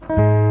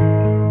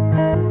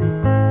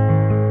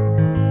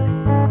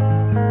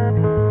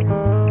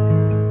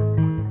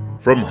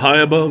From high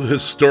above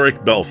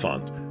historic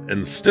Bellefonte,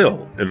 and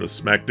still in the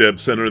smack dab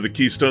center of the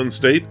Keystone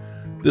State,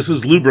 this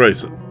is Lou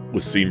Bryson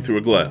with Seen Through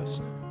a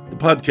Glass, the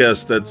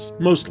podcast that's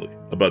mostly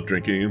about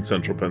drinking in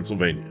central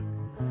Pennsylvania.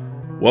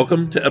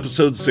 Welcome to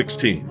episode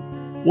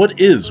 16. What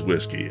is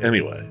whiskey,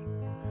 anyway?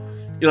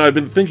 I've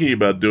been thinking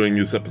about doing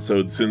this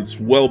episode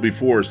since well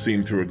before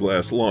Seen Through a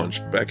Glass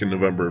launched back in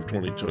November of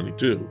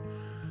 2022.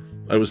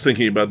 I was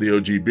thinking about the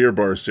OG Beer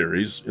Bar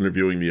series,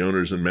 interviewing the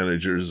owners and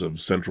managers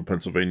of central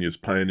Pennsylvania's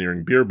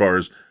pioneering beer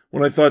bars,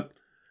 when I thought,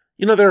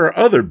 there are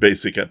other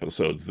basic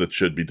episodes that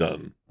should be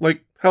done,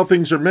 like how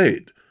things are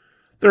made.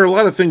 There are a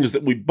lot of things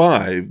that we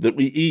buy, that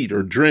we eat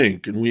or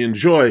drink, and we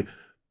enjoy,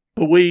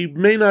 but we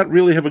may not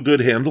really have a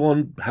good handle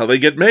on how they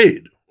get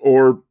made,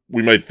 or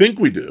we might think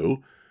we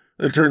do,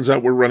 and it turns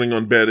out we're running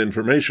on bad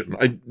information.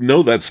 I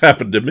know that's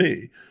happened to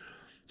me.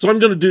 So I'm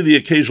going to do the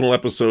occasional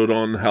episode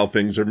on how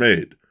things are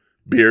made.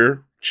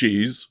 Beer,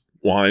 cheese,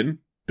 wine,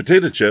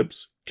 potato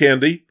chips,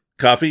 candy,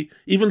 coffee,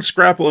 even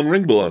scrapple and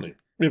ring bologna,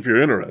 if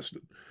you're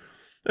interested.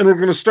 And we're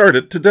going to start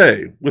it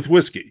today with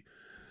whiskey.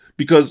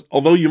 Because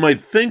although you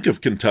might think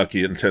of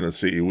Kentucky and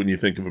Tennessee when you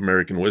think of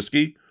American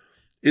whiskey,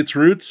 its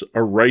roots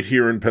are right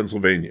here in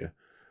Pennsylvania,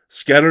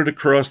 scattered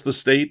across the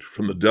state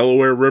from the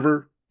Delaware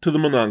River to the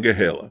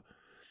Monongahela.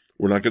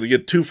 We're not going to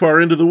get too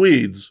far into the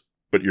weeds,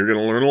 but you're going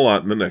to learn a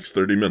lot in the next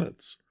 30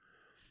 minutes.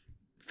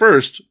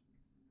 First,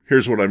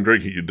 here's what I'm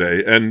drinking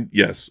today, and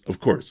yes, of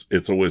course,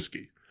 it's a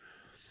whiskey.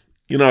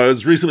 I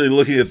was recently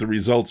looking at the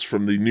results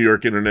from the New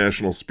York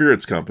International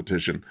Spirits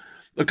Competition,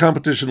 a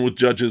competition with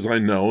judges I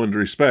know and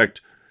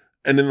respect,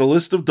 and in the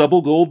list of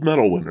double gold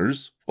medal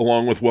winners,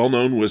 along with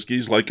well-known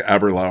whiskeys like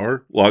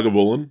Aberlour,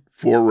 Lagavulin,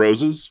 Four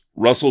Roses,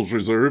 Russell's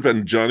Reserve,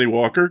 and Johnnie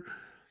Walker,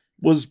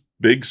 was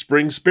Big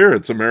Spring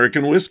Spirits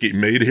American whiskey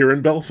made here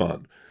in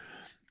Bellefonte.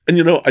 And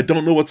I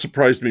don't know what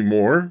surprised me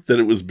more, that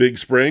it was Big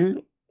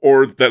Spring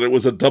or that it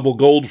was a double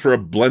gold for a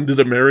blended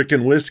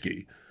American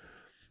whiskey.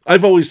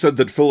 I've always said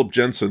that Philip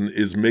Jensen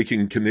is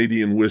making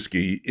Canadian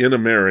whiskey in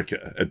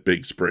America at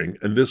Big Spring,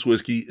 and this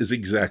whiskey is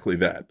exactly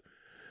that.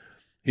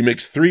 He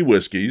makes 3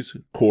 whiskeys,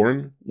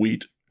 corn,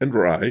 wheat, and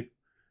rye,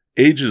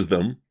 ages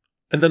them,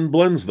 and then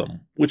blends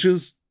them, which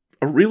is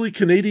a really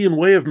Canadian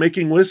way of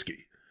making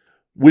whiskey.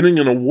 Winning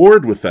an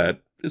award with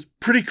that is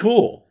pretty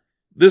cool.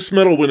 This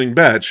medal-winning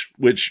batch,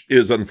 which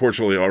is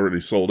unfortunately already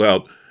sold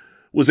out,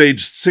 was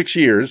aged 6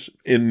 years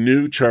in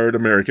new charred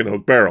American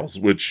oak barrels,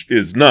 which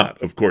is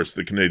not, of course,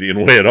 the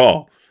Canadian way at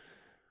all.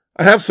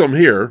 I have some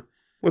here.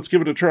 Let's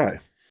give it a try.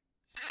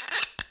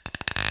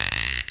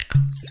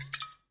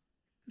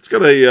 It's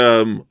got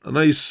a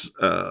nice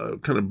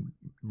kind of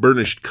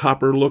burnished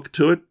copper look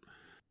to it.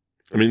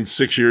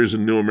 6 years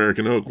in new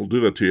American oak will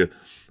do that to you.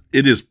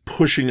 It is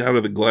pushing out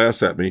of the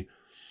glass at me.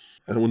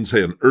 I wouldn't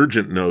say an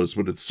urgent nose,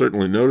 but it's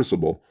certainly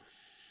noticeable.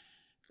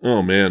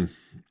 Oh, man.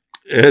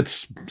 It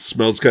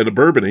smells kind of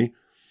bourbon-y.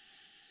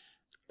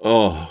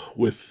 Oh,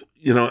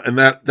 and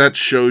that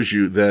shows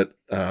you that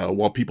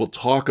while people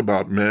talk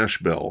about mash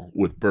bill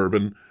with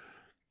bourbon,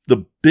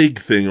 the big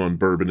thing on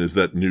bourbon is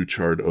that new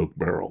charred oak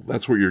barrel.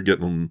 That's where you're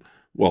getting,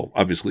 well,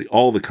 obviously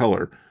all the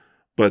color,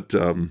 but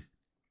a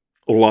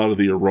lot of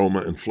the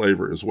aroma and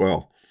flavor as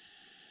well.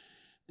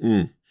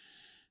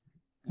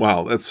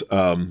 Wow, that's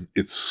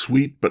it's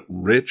sweet but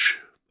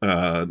rich.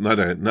 Not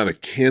a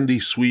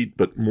candy sweet,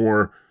 but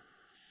more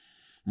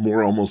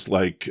almost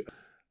like,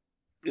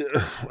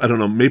 I don't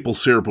know, maple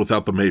syrup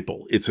without the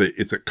maple. It's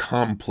a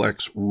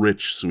complex,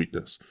 rich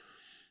sweetness.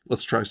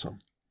 Let's try some.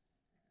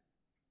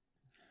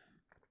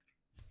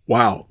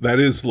 Wow, that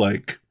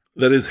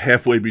is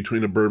halfway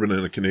between a bourbon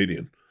and a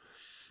Canadian.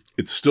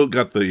 It's still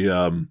got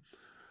the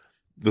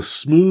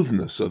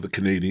smoothness of the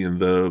Canadian,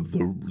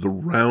 the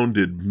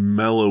rounded,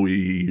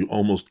 mellowy,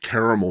 almost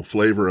caramel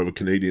flavor of a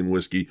Canadian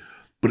whiskey,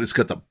 but it's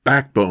got the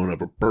backbone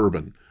of a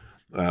bourbon.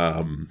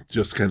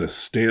 Just kind of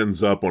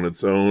stands up on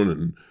its own,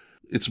 and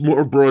it's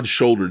more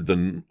broad-shouldered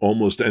than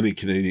almost any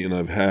Canadian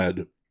I've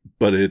had,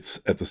 but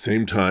it's at the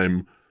same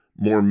time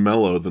more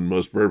mellow than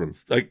most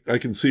bourbons. I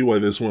can see why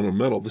this won a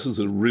medal. This is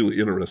a really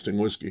interesting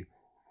whiskey.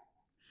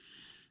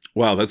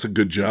 Wow, that's a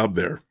good job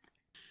there.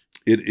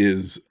 It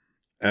is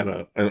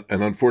and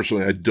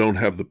unfortunately I don't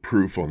have the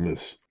proof on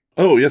this.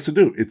 Oh, yes I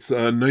do. It's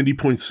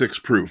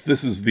 90.6 proof.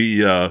 This is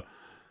the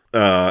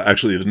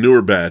actually the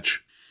newer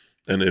batch,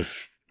 and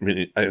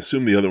I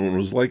assume the other one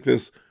was like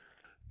this.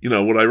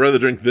 Would I rather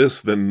drink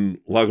this than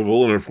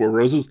Lagavulin or Four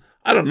Roses?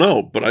 I don't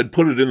know, but I'd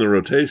put it in the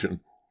rotation.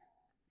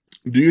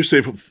 Do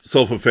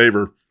yourself a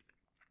favor.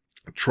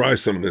 Try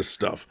some of this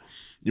stuff.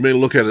 You may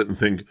look at it and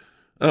think,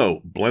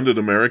 oh, blended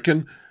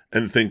American,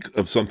 and think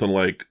of something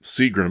like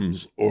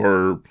Seagram's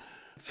or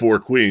Four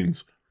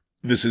Queens.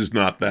 This is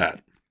not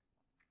that.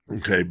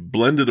 Okay,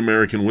 blended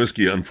American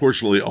whiskey,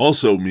 unfortunately,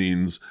 also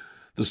means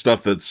the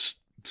stuff that's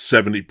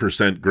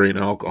 70% grain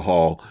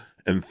alcohol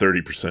and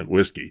 30%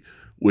 whiskey,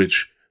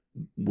 which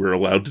we're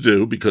allowed to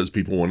do because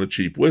people want a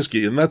cheap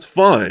whiskey, and that's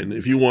fine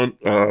if you want,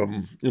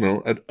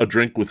 a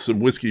drink with some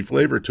whiskey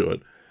flavor to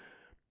it.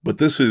 But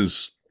this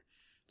is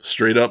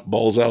straight up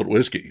balls out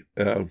whiskey.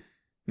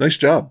 Nice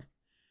job.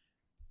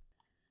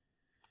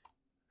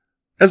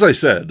 As I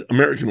said,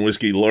 American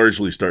whiskey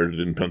largely started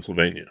in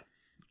Pennsylvania.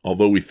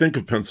 Although we think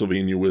of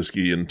Pennsylvania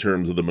whiskey in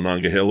terms of the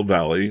Monongahela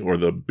Valley or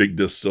the big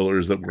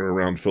distillers that were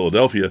around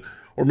Philadelphia,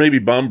 or maybe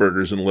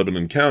Baumburgers in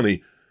Lebanon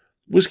County,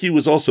 whiskey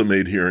was also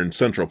made here in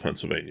central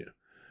Pennsylvania.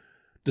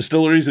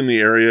 Distilleries in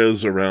the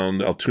areas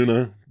around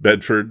Altoona,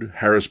 Bedford,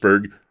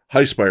 Harrisburg,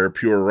 Highspire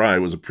Pure Rye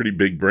was a pretty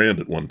big brand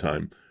at one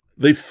time.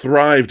 They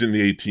thrived in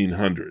the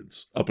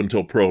 1800s, up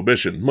until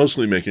Prohibition,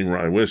 mostly making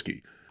rye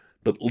whiskey.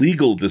 But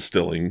legal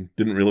distilling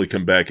didn't really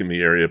come back in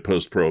the area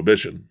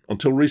post-Prohibition,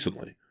 until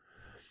recently.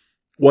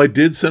 Why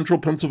did central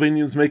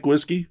Pennsylvanians make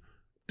whiskey?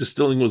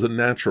 Distilling was a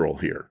natural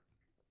here.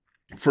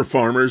 For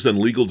farmers and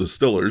legal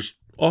distillers,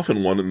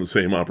 often one in the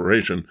same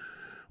operation,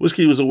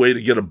 whiskey was a way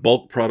to get a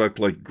bulk product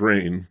like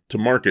grain to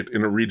market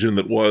in a region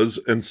that was,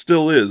 and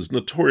still is,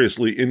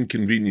 notoriously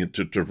inconvenient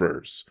to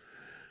traverse.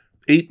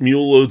 8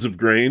 mule loads of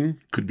grain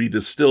could be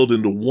distilled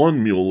into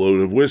 1 mule load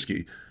of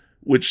whiskey,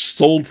 which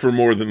sold for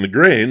more than the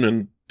grain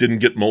and didn't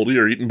get moldy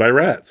or eaten by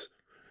rats.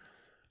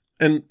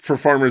 And for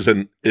farmers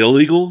and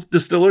illegal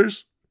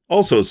distillers,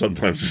 also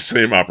sometimes the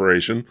same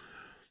operation,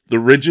 the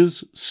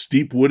ridges,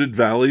 steep wooded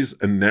valleys,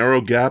 and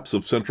narrow gaps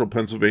of central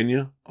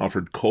Pennsylvania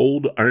offered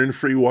cold,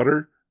 iron-free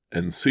water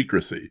and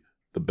secrecy,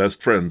 the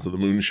best friends of the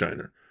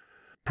moonshiner.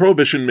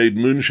 Prohibition made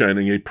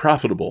moonshining a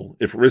profitable,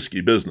 if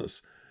risky,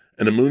 business,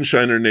 and a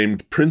moonshiner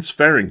named Prince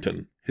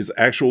Farrington, his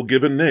actual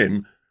given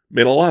name,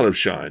 made a lot of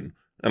shine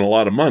and a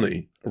lot of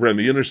money around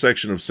the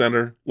intersection of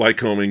Center,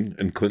 Lycoming,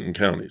 and Clinton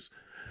counties.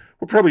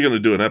 We're probably going to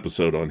do an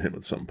episode on him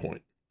at some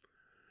point.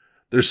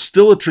 There's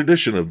still a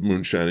tradition of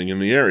moonshining in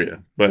the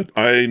area, but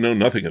I know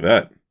nothing of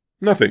that.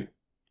 Nothing.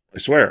 I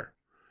swear.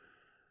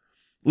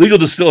 Legal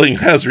distilling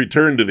has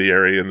returned to the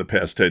area in the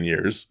past 10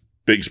 years.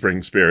 Big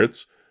Spring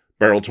Spirits,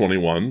 Barrel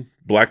 21,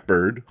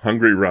 Blackbird,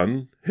 Hungry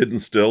Run, Hidden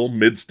Still,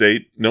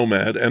 Midstate,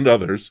 Nomad, and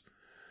others.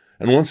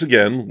 And once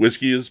again,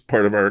 whiskey is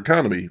part of our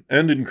economy,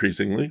 and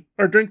increasingly,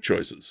 our drink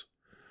choices.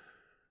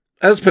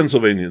 As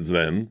Pennsylvanians,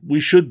 then,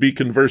 we should be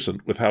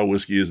conversant with how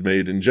whiskey is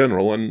made in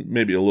general, and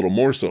maybe a little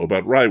more so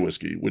about rye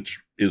whiskey,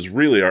 which is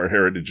really our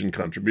heritage and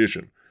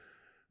contribution.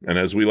 And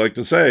as we like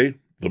to say,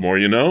 the more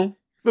you know,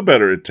 the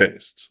better it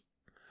tastes.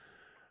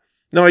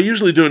 Now, I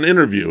usually do an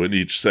interview in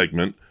each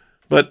segment,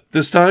 but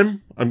this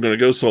time, I'm going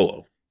to go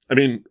solo. I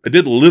mean, I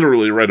did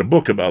literally write a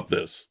book about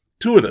this.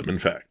 2 of them, in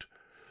fact.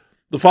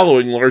 The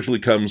following largely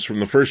comes from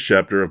the first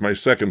chapter of my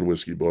second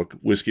whiskey book,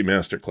 Whiskey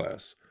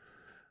Masterclass.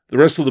 The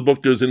rest of the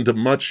book goes into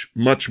much,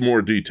 much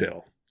more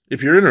detail.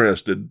 If you're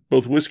interested,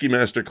 both Whiskey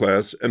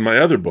Masterclass and my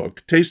other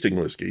book, Tasting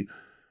Whiskey,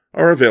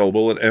 are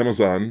available at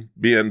Amazon,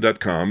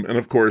 BN.com, and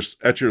of course,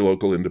 at your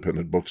local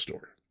independent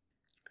bookstore.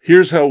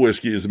 Here's how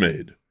whiskey is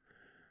made.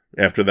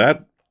 After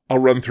that, I'll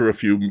run through a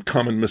few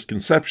common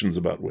misconceptions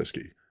about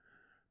whiskey.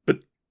 But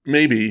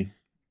maybe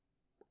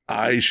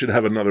I should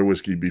have another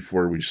whiskey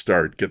before we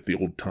start, get the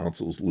old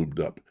tonsils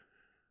lubed up.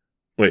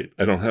 Wait,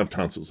 I don't have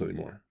tonsils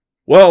anymore.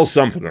 Well,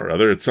 something or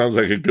other. It sounds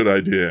like a good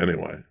idea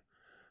anyway.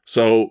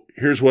 So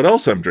here's what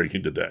else I'm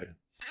drinking today.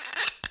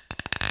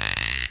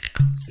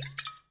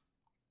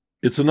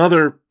 It's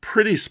another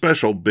pretty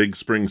special Big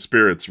Spring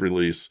Spirits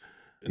release.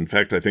 In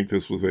fact, I think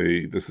this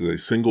is a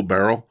single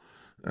barrel.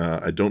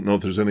 I don't know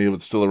if there's any of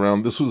it still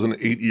around. This was an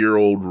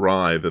 8-year-old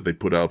rye that they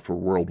put out for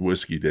World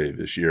Whiskey Day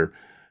this year.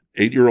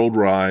 8-year-old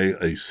rye,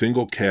 a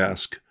single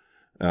cask,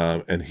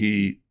 and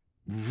he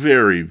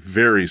very,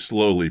 very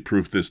slowly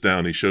proofed this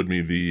down. He showed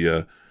me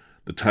the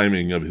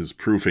timing of his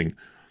proofing.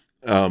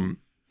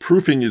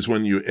 Proofing is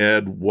when you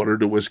add water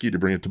to whiskey to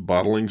bring it to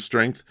bottling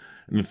strength.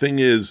 And the thing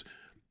is,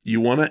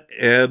 you want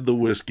to add the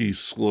whiskey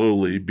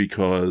slowly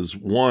because,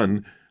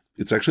 one,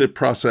 it's actually a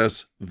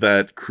process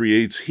that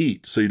creates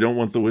heat. So you don't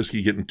want the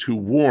whiskey getting too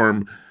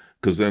warm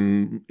because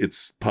then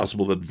it's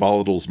possible that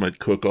volatiles might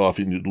cook off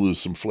and you'd lose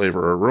some flavor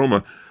or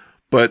aroma.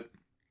 But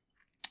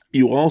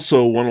you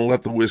also want to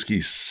let the whiskey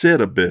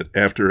sit a bit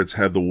after it's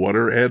had the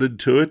water added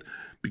to it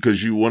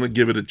because you want to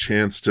give it a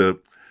chance to,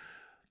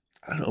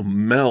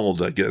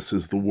 meld, I guess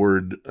is the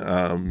word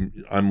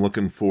I'm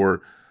looking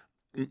for.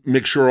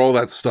 Make sure all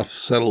that stuff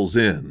settles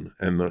in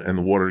and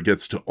the water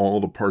gets to all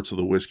the parts of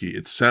the whiskey.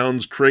 It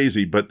sounds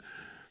crazy, but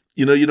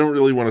you don't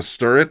really want to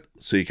stir it,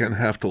 so you kind of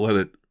have to let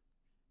it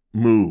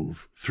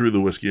move through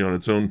the whiskey on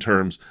its own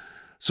terms.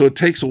 So it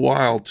takes a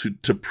while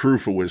to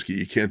proof a whiskey.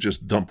 You can't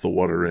just dump the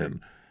water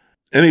in.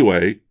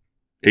 Anyway,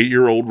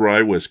 8-year-old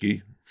rye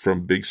whiskey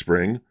from Big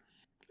Spring,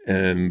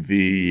 and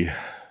the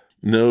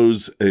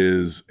nose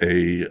is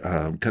a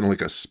kind of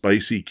like a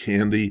spicy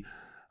candy.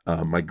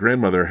 My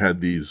grandmother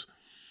had these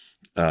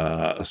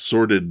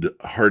assorted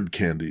hard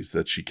candies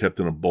that she kept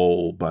in a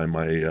bowl by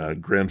my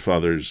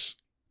grandfather's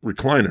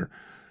recliner.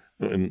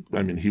 And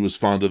I mean, he was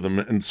fond of them,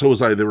 and so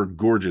was I. They were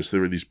gorgeous. They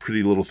were these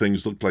pretty little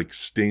things, looked like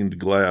stained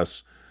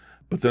glass.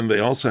 But then they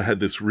also had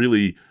this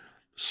really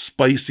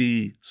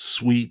spicy,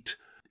 sweet,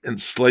 and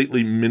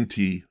slightly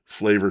minty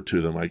flavor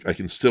to them. I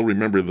can still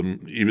remember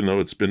them, even though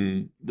it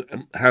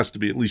has to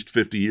be at least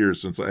 50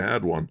 years since I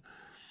had one.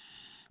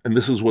 And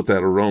this is what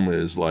that aroma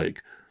is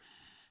like.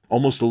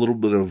 Almost a little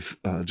bit of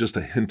just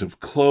a hint of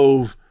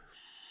clove,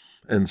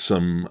 and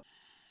some,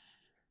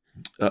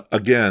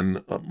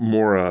 again,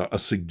 more a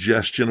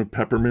suggestion of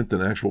peppermint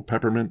than actual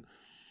peppermint,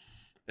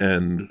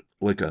 and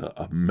like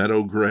a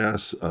meadow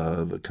grass,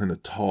 the kind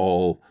of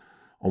tall,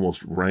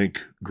 almost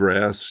rank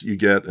grass you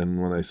get.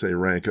 And when I say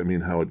rank, I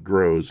mean how it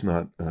grows,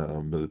 not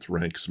that it's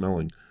rank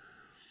smelling.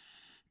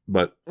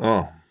 But,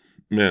 oh,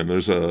 man,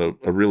 there's a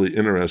really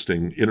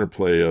interesting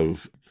interplay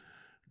of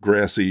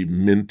grassy,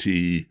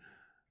 minty,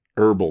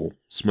 herbal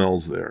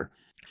smells there.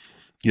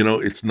 You know,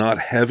 it's not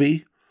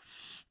heavy,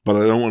 but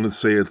I don't want to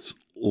say it's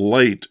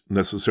light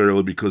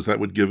necessarily, because that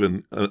would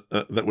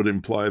that would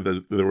imply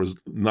that there was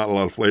not a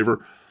lot of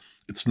flavor.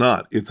 It's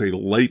not. It's a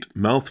light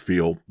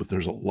mouthfeel, but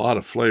there's a lot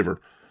of flavor.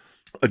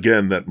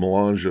 Again, that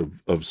melange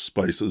of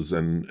spices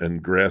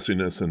and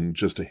grassiness and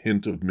just a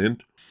hint of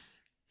mint.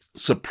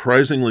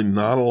 Surprisingly,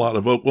 not a lot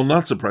of oak. Well,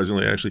 not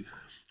surprisingly, actually.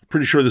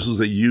 Pretty sure this was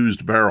a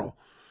used barrel.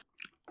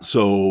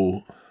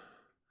 So,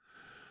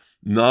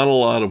 not a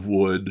lot of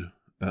wood,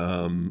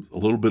 a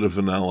little bit of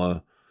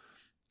vanilla,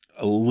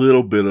 a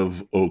little bit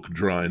of oak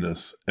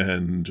dryness,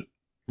 and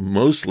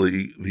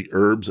mostly the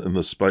herbs and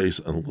the spice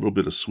and a little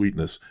bit of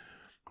sweetness.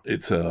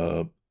 It's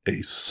a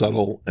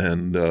subtle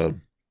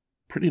and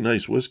pretty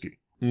nice whiskey.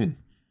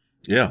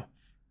 Yeah.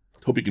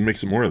 Hope you can make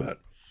some more of that.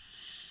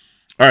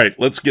 All right,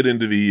 let's get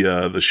into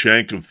the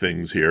shank of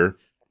things here.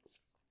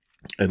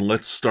 And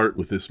let's start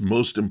with this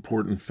most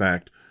important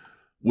fact.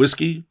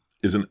 Whiskey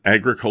is an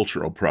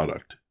agricultural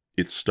product.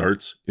 It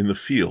starts in the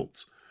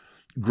fields.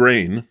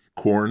 Grain,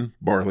 corn,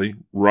 barley,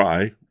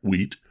 rye,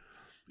 wheat,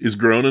 is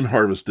grown and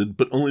harvested,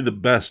 but only the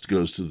best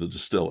goes to the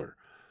distiller.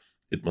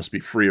 It must be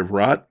free of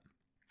rot,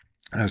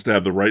 has to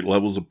have the right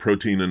levels of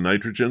protein and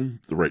nitrogen,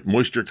 the right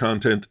moisture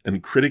content,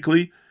 and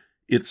critically,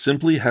 it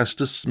simply has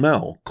to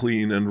smell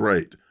clean and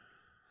right.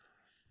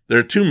 There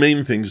are two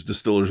main things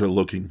distillers are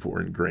looking for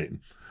in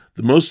grain.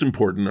 The most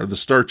important are the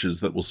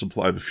starches that will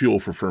supply the fuel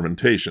for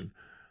fermentation.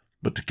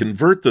 But to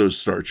convert those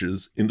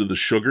starches into the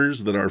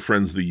sugars that our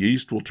friends the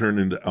yeast will turn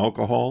into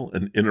alcohol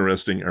and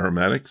interesting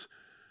aromatics,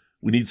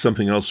 we need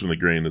something else from the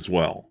grain as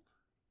well.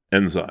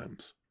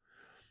 Enzymes.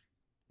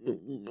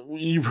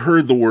 You've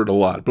heard the word a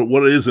lot, but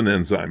what is an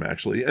enzyme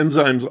actually?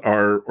 Enzymes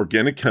are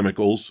organic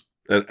chemicals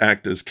that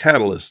act as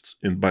catalysts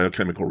in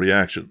biochemical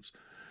reactions.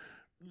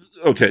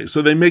 Okay,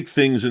 so they make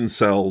things in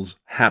cells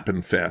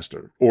happen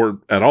faster, or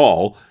at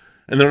all,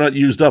 and they're not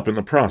used up in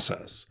the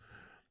process.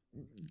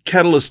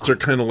 Catalysts are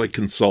kind of like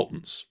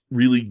consultants,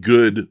 really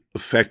good,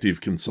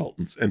 effective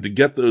consultants, and to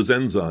get those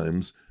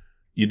enzymes,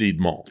 you need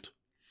malt.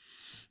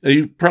 Now,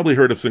 you've probably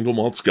heard of single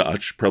malt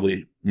scotch,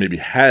 probably maybe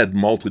had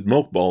malted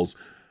milk balls,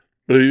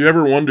 but have you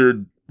ever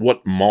wondered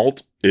what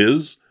malt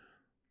is?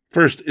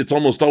 First, it's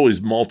almost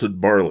always malted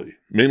barley,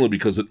 mainly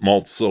because it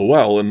malts so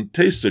well and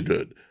tastes so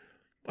good.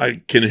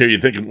 I can hear you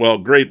thinking, well,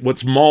 great,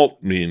 what's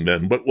malt mean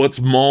then? But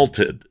what's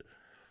malted?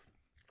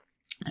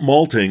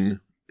 Malting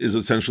is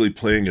essentially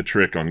playing a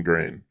trick on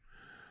grain.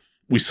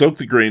 We soak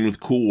the grain with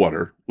cool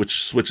water,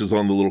 which switches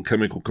on the little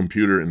chemical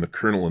computer in the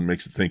kernel and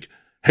makes it think,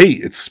 hey,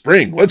 it's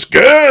spring, let's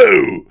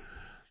go!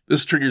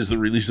 This triggers the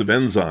release of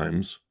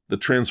enzymes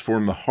that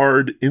transform the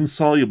hard,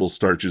 insoluble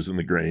starches in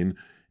the grain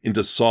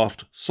into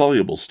soft,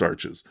 soluble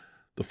starches,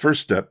 the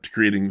first step to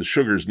creating the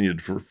sugars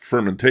needed for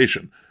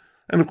fermentation.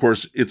 And of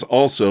course, it's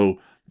also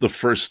the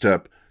first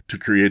step to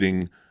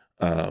creating,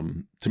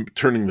 to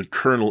turning the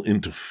kernel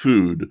into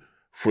food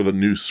for the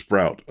new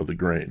sprout of the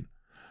grain.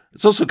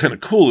 It's also kind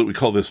of cool that we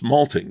call this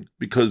malting,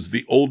 because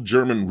the old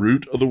German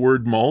root of the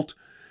word malt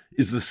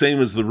is the same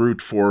as the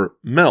root for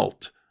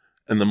melt,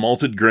 and the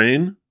malted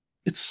grain,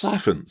 it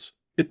softens,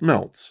 it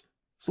melts.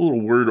 It's a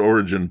little word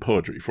origin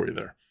poetry for you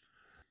there.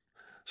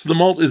 So the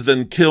malt is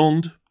then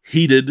kilned,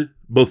 heated,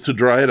 both to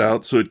dry it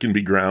out so it can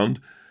be ground,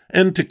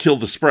 and to kill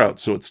the sprout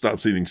so it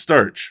stops eating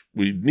starch.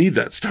 We need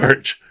that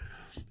starch.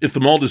 If the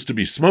malt is to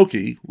be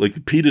smoky, like the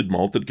peated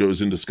malt that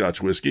goes into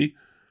Scotch whiskey,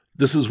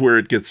 this is where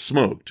it gets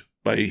smoked,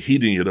 by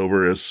heating it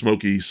over a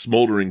smoky,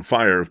 smoldering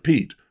fire of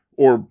peat,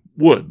 or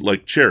wood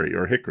like cherry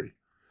or hickory.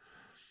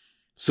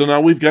 So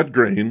now we've got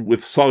grain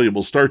with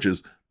soluble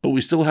starches, but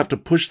we still have to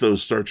push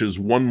those starches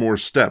one more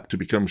step to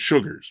become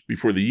sugars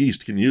before the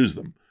yeast can use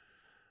them.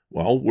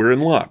 Well, we're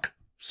in luck.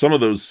 Some of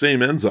those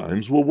same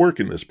enzymes will work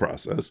in this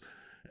process,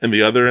 and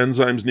the other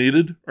enzymes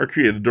needed are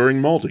created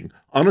during malting.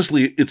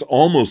 Honestly, it's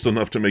almost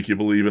enough to make you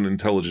believe in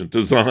intelligent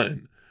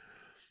design.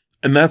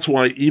 And that's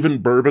why even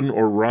bourbon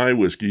or rye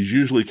whiskeys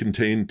usually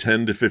contain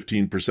 10 to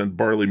 15%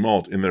 barley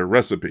malt in their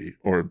recipe,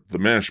 or the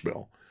mash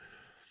bill.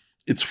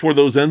 It's for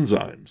those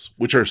enzymes,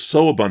 which are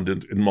so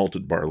abundant in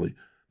malted barley,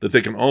 that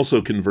they can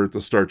also convert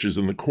the starches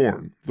in the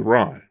corn, the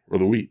rye, or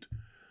the wheat.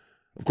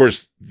 Of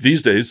course,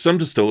 these days, some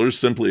distillers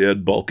simply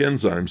add bulk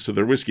enzymes to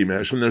their whiskey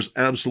mash, and there's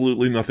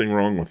absolutely nothing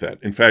wrong with that.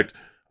 In fact,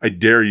 I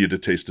dare you to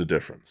taste a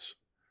difference.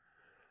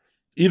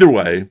 Either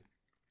way,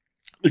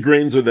 the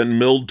grains are then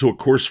milled to a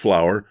coarse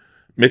flour,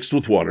 mixed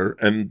with water,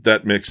 and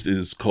that mix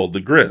is called the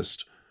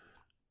grist.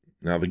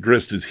 Now, the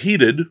grist is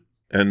heated,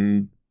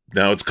 and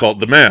now it's called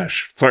the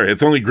mash. Sorry,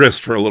 it's only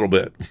grist for a little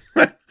bit.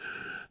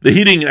 The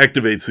heating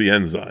activates the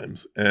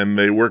enzymes, and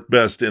they work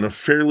best in a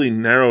fairly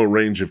narrow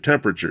range of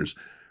temperatures,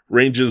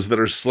 ranges that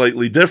are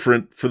slightly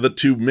different for the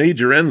two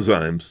major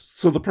enzymes,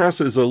 so the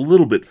process is a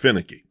little bit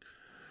finicky.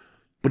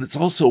 But it's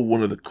also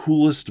one of the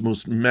coolest,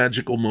 most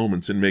magical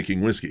moments in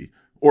making whiskey,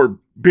 or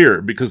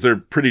beer, because they're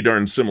pretty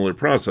darn similar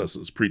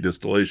processes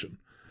pre-distillation.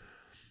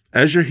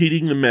 As you're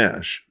heating the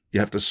mash, you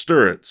have to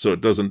stir it so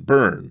it doesn't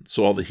burn,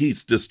 so all the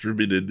heat's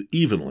distributed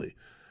evenly.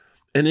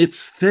 And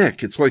it's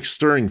thick. It's like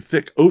stirring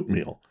thick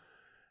oatmeal.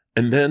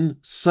 And then,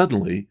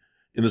 suddenly,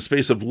 in the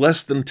space of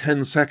less than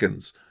 10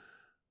 seconds,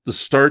 the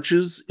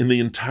starches in the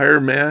entire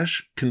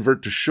mash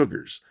convert to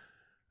sugars.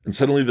 And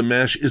suddenly the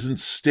mash isn't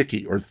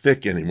sticky or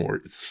thick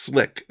anymore. It's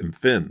slick and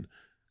thin.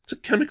 It's a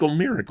chemical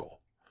miracle.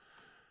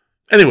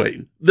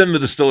 Anyway, then the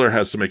distiller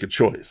has to make a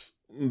choice.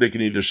 They can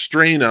either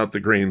strain out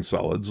the grain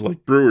solids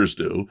like brewers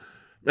do,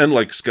 and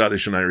like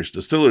Scottish and Irish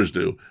distillers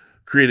do,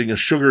 creating a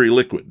sugary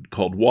liquid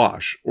called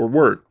wash or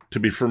wort to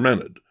be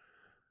fermented.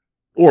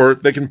 Or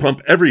they can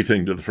pump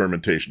everything to the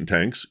fermentation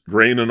tanks,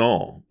 grain and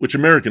all, which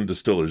American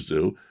distillers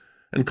do,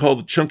 and call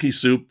the chunky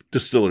soup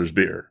distiller's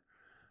beer.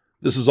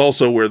 This is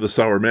also where the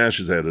sour mash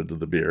is added to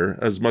the beer,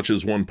 as much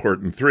as 1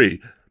 part in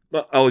 3.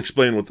 I'll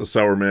explain what the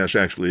sour mash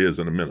actually is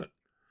in a minute.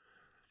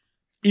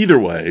 Either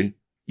way,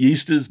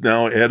 yeast is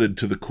now added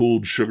to the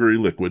cooled sugary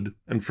liquid,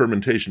 and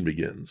fermentation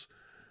begins.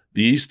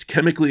 The yeast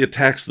chemically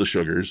attacks the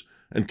sugars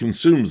and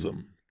consumes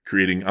them,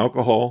 creating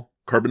alcohol,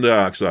 carbon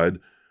dioxide,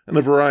 and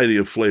a variety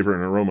of flavor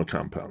and aroma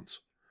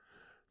compounds.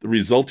 The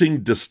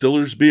resulting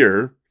distiller's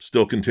beer,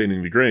 still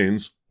containing the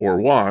grains, or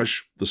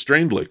wash, the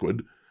strained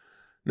liquid,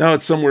 now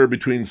it's somewhere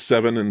between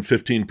 7 and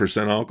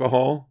 15%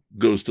 alcohol,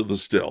 goes to the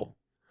still.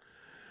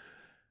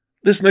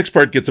 This next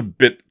part gets a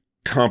bit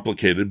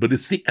complicated, but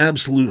it's the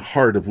absolute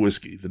heart of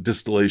whiskey, the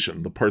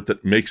distillation, the part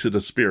that makes it a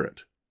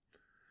spirit.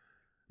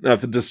 Now,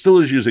 if the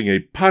distiller's using a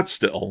pot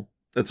still,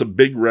 that's a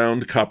big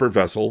round copper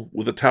vessel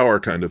with a tower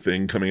kind of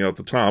thing coming out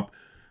the top,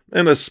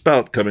 and a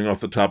spout coming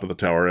off the top of the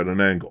tower at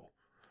an angle.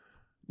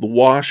 The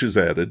wash is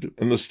added,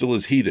 and the still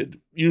is heated,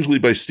 usually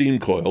by steam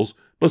coils,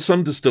 but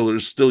some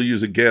distillers still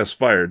use a gas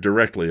fire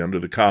directly under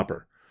the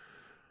copper.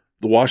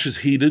 The wash is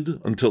heated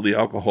until the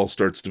alcohol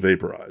starts to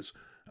vaporize.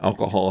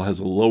 Alcohol has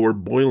a lower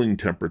boiling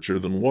temperature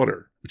than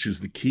water, which is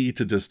the key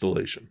to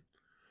distillation.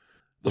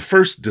 The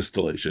first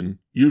distillation,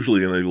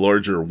 usually in a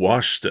larger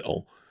wash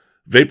still,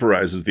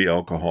 vaporizes the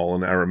alcohol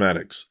and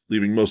aromatics,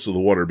 leaving most of the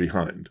water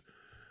behind.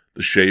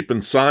 The shape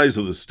and size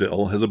of the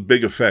still has a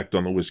big effect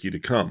on the whiskey to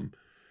come.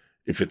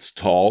 If it's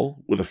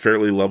tall, with a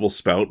fairly level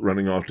spout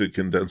running off to the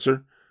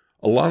condenser,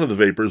 a lot of the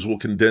vapors will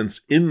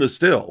condense in the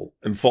still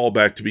and fall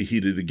back to be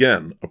heated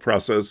again, a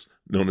process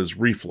known as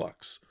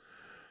reflux.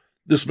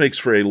 This makes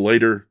for a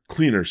lighter,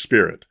 cleaner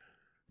spirit,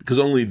 because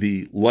only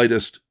the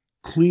lightest,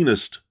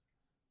 cleanest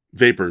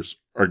vapors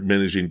are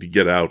managing to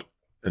get out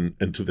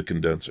and to the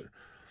condenser.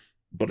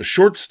 But a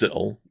short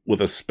still, with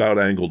a spout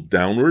angled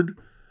downward,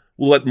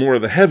 will let more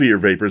of the heavier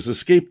vapors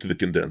escape to the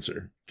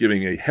condenser,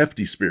 giving a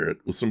hefty spirit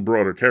with some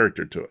broader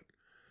character to it.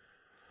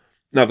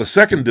 Now, the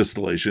second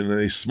distillation, in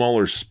a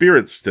smaller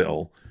spirit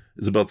still,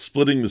 is about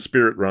splitting the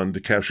spirit run to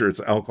capture its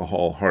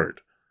alcohol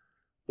heart.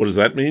 What does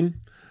that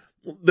mean?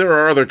 There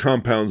are other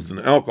compounds than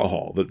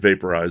alcohol that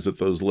vaporize at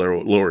those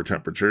lower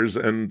temperatures,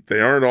 and they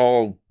aren't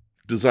all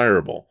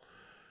desirable.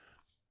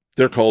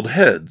 They're called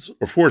heads,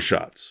 or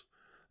foreshots.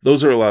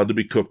 Those are allowed to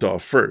be cooked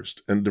off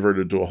first and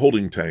diverted to a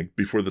holding tank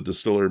before the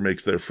distiller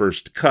makes their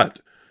first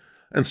cut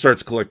and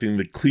starts collecting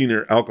the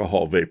cleaner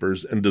alcohol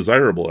vapors and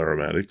desirable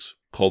aromatics,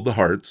 called the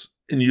hearts,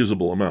 in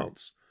usable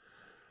amounts.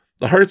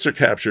 The hearts are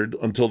captured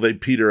until they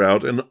peter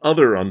out and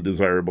other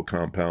undesirable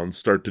compounds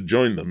start to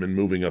join them in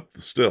moving up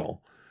the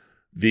still.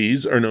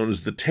 These are known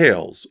as the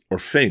tails, or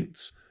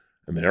faints,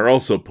 and they are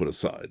also put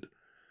aside.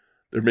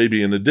 There may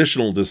be an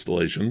additional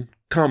distillation,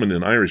 common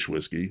in Irish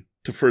whiskey,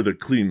 to further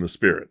clean the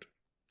spirit.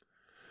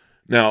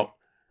 Now,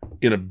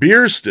 in a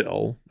beer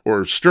still,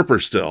 or stripper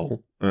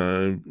still,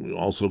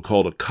 also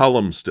called a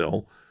column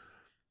still,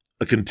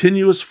 a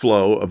continuous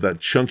flow of that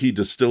chunky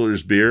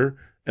distiller's beer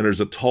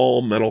enters a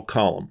tall metal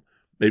column,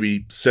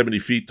 maybe 70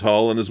 feet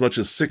tall and as much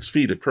as 6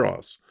 feet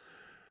across.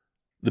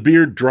 The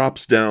beer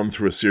drops down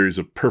through a series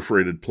of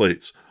perforated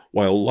plates,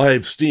 while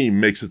live steam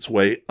makes its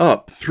way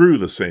up through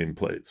the same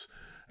plates.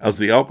 As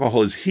the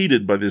alcohol is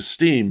heated by this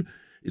steam,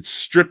 it's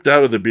stripped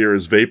out of the beer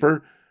as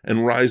vapor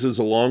and rises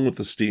along with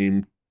the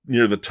steam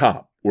near the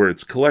top, where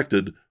it's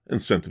collected and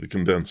sent to the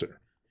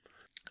condenser.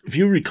 If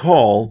you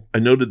recall, I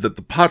noted that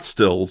the pot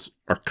stills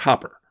are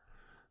copper.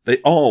 They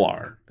all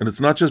are, and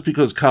it's not just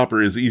because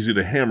copper is easy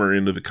to hammer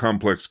into the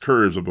complex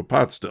curves of a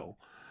pot still.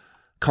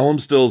 Column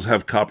stills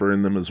have copper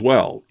in them as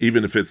well,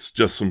 even if it's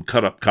just some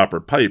cut-up copper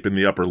pipe in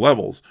the upper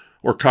levels,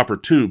 or copper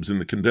tubes in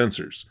the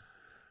condensers.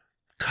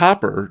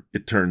 Copper,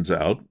 it turns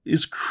out,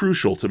 is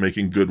crucial to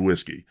making good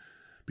whiskey,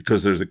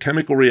 because there's a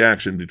chemical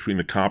reaction between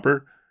the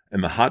copper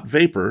and the hot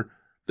vapor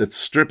that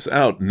strips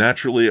out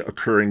naturally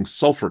occurring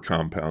sulfur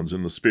compounds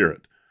in the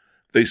spirit.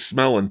 They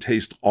smell and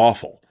taste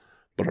awful,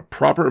 but a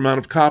proper amount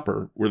of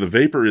copper, where the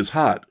vapor is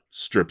hot,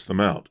 strips them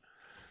out.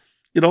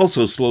 It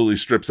also slowly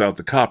strips out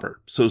the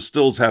copper, so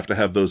stills have to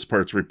have those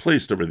parts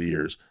replaced over the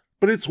years,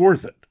 but it's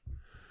worth it.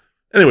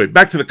 Anyway,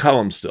 back to the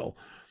column still.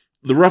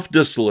 The rough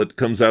distillate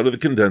comes out of the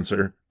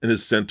condenser and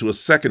is sent to a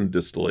second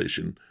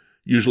distillation,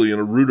 usually in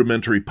a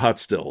rudimentary pot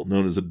still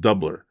known as a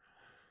doubler.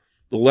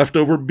 The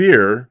leftover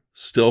beer,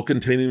 still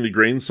containing the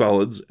grain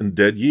solids and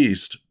dead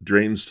yeast,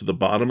 drains to the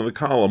bottom of the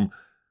column,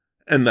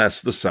 and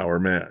that's the sour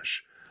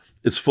mash.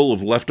 It's full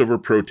of leftover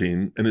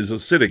protein and is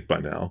acidic by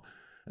now,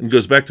 and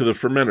goes back to the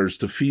fermenters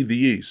to feed the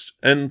yeast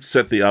and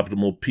set the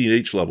optimal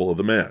pH level of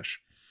the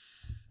mash.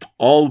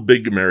 All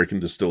big American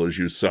distillers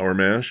use sour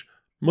mash.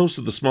 Most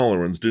of the smaller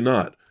ones do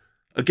not.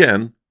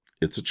 Again,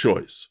 it's a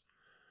choice.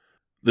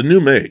 The new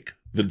make,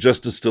 the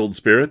just distilled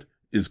spirit,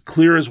 is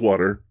clear as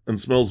water and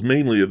smells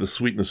mainly of the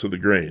sweetness of the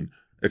grain,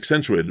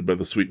 accentuated by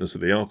the sweetness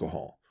of the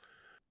alcohol.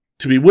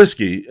 To be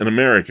whiskey in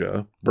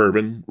America,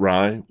 bourbon,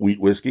 rye, wheat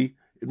whiskey,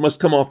 it must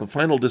come off the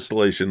final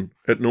distillation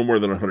at no more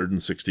than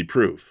 160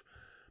 proof,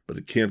 but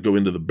it can't go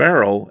into the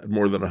barrel at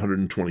more than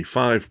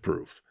 125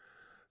 proof.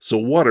 So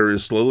water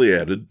is slowly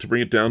added to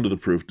bring it down to the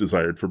proof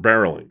desired for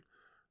barreling.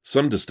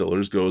 Some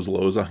distillers go as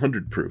low as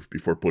 100 proof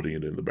before putting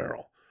it in the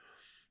barrel.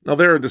 Now,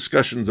 there are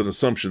discussions and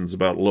assumptions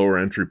about lower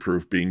entry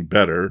proof being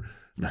better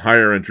and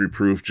higher entry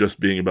proof just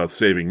being about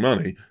saving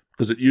money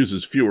because it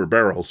uses fewer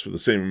barrels for the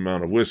same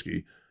amount of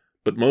whiskey,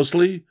 but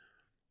mostly,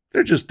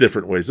 they're just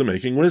different ways of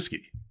making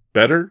whiskey.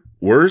 Better?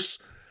 Worse?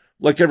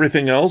 Like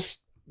everything else,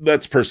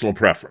 that's personal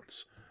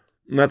preference.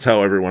 And that's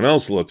how everyone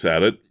else looks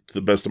at it. To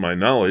the best of my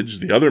knowledge,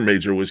 the other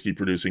major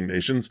whiskey-producing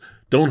nations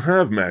don't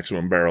have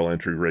maximum barrel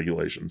entry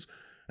regulations,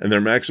 and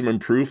their maximum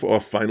proof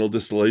off final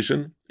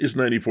distillation is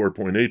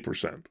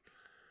 94.8%.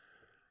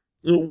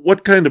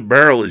 What kind of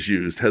barrel is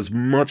used has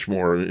much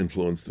more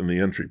influence than the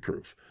entry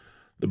proof.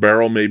 The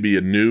barrel may be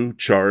a new,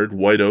 charred,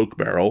 white oak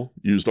barrel,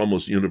 used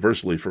almost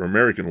universally for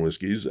American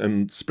whiskeys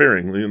and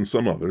sparingly in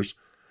some others,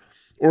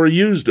 or a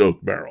used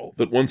oak barrel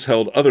that once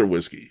held other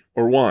whiskey,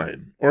 or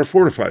wine, or a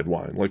fortified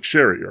wine like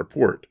sherry or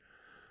port.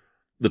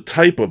 The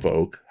type of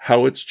oak,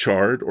 how it's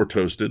charred or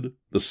toasted,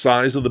 the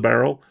size of the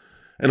barrel,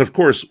 and of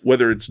course,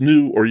 whether it's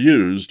new or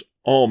used,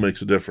 all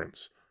makes a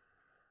difference.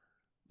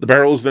 The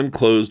barrel is then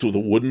closed with a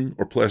wooden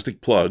or plastic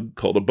plug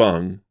called a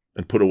bung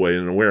and put away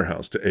in a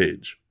warehouse to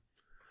age.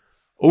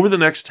 Over the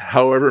next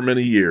however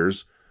many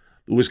years,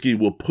 the whiskey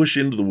will push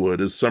into the wood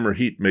as summer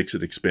heat makes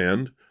it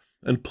expand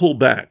and pull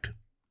back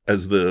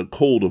as the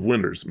cold of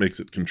winters makes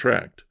it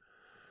contract.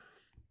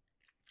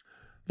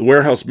 The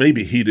warehouse may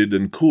be heated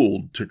and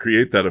cooled to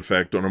create that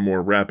effect on a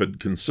more rapid,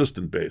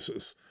 consistent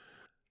basis.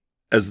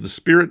 As the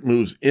spirit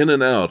moves in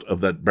and out of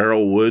that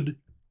barrel wood,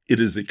 it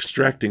is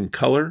extracting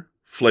color,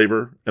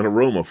 flavor, and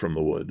aroma from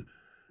the wood,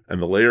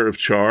 and the layer of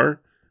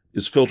char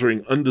is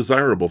filtering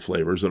undesirable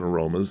flavors and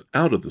aromas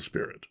out of the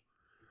spirit.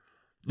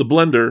 The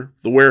blender,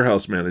 the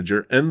warehouse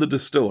manager, and the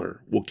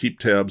distiller will keep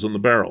tabs on the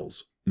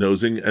barrels,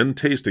 nosing and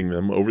tasting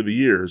them over the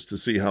years to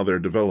see how they're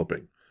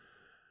developing.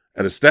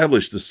 At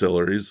established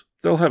distilleries,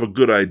 they'll have a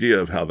good idea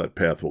of how that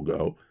path will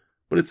go,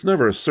 but it's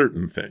never a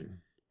certain thing.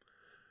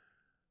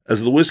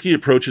 As the whiskey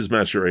approaches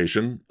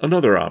maturation,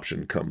 another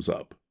option comes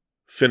up: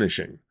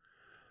 finishing.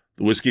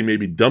 The whiskey may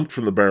be dumped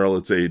from the barrel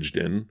it's aged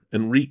in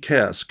and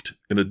recasked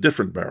in a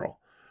different barrel.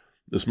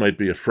 This might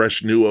be a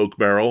fresh new oak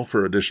barrel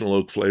for additional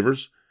oak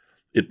flavors.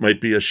 It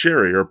might be a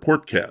sherry or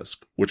port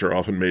cask, which are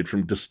often made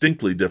from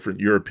distinctly different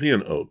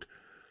European oak,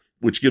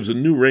 which gives a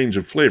new range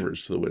of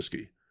flavors to the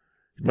whiskey.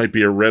 It might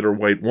be a red or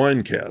white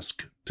wine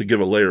cask to give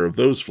a layer of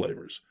those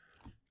flavors.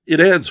 It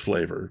adds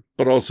flavor,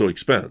 but also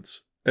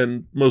expense,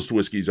 and most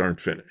whiskeys aren't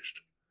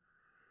finished.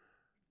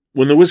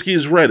 When the whiskey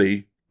is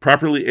ready,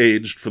 properly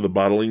aged for the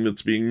bottling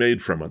that's being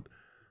made from it,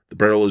 the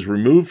barrel is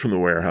removed from the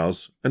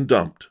warehouse and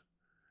dumped.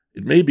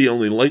 It may be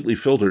only lightly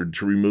filtered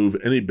to remove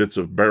any bits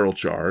of barrel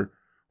char,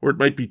 or it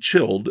might be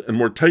chilled and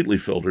more tightly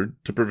filtered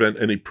to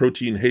prevent any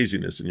protein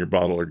haziness in your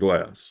bottle or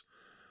glass.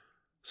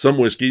 Some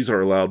whiskeys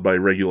are allowed by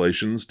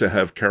regulations to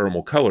have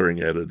caramel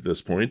coloring added at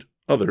this point.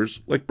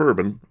 Others, like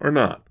bourbon, are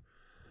not.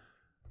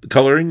 The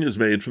coloring is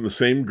made from the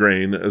same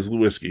grain as the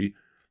whiskey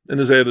and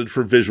is added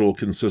for visual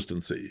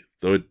consistency,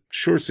 though it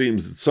sure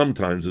seems that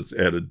sometimes it's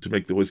added to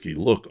make the whiskey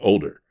look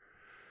older.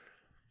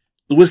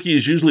 The whiskey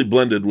is usually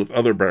blended with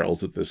other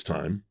barrels at this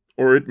time,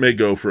 or it may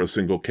go for a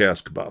single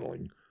cask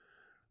bottling.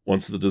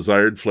 Once the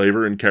desired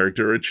flavor and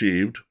character are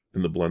achieved,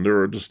 and the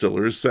blender or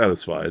distiller is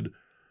satisfied,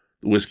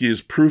 the whiskey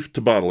is proofed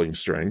to bottling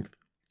strength,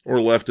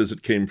 or left as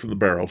it came from the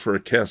barrel for a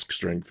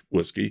cask-strength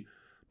whiskey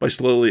by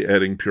slowly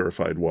adding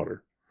purified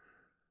water.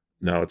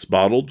 Now it's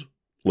bottled,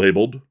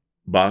 labeled,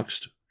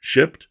 boxed,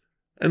 shipped,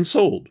 and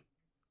sold,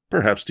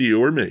 perhaps to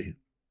you or me.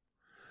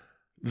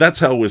 That's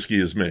how whiskey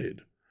is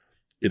made.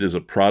 It is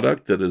a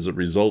product that is a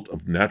result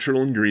of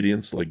natural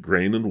ingredients like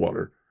grain and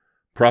water,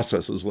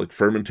 processes like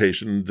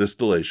fermentation and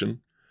distillation,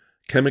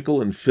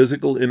 chemical and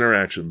physical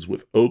interactions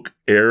with oak,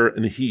 air,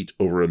 and heat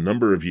over a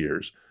number of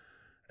years,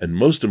 and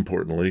most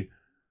importantly,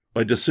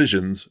 by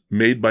decisions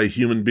made by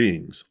human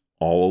beings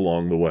all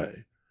along the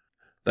way.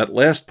 That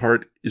last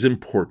part is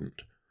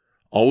important.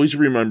 Always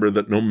remember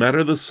that no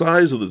matter the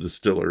size of the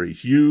distillery,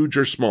 huge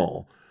or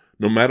small,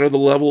 no matter the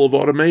level of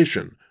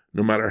automation,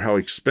 no matter how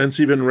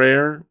expensive and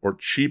rare or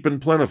cheap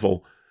and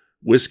plentiful,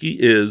 whiskey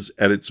is,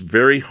 at its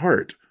very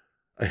heart,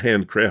 a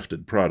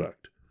handcrafted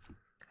product.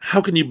 How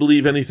can you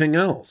believe anything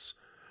else?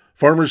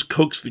 Farmers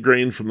coax the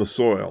grain from the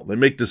soil. They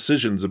make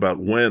decisions about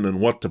when and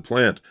what to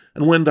plant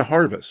and when to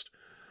harvest.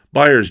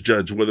 Buyers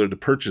judge whether to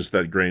purchase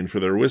that grain for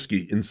their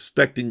whiskey,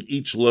 inspecting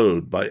each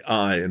load by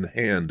eye and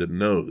hand and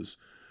nose.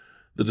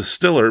 The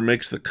distiller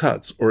makes the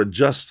cuts or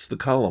adjusts the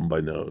column by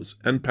nose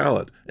and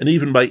palate and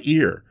even by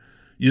ear,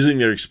 using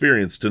their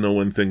experience to know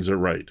when things are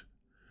right.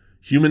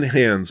 Human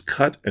hands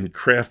cut and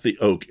craft the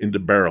oak into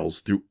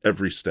barrels through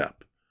every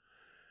step.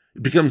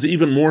 It becomes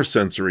even more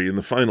sensory in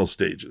the final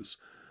stages.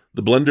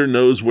 The blender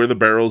knows where the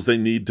barrels they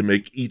need to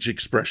make each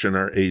expression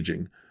are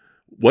aging,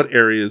 what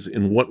areas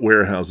in what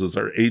warehouses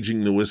are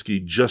aging the whiskey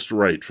just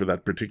right for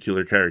that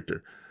particular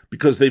character,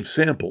 because they've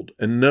sampled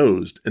and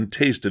nosed and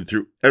tasted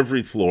through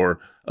every floor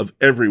of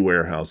every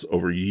warehouse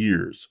over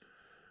years.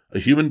 A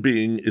human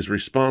being is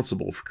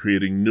responsible for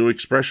creating new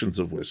expressions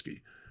of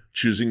whiskey,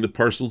 choosing the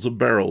parcels of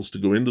barrels to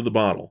go into the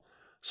bottle,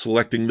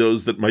 selecting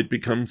those that might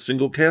become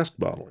single cask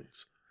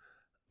bottlings.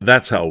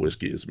 That's how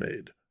whiskey is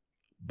made.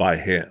 By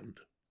hand.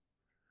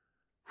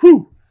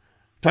 Whew!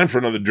 Time for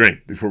another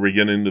drink before we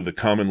get into the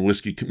common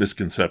whiskey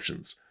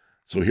misconceptions.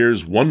 So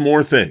here's one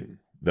more thing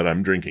that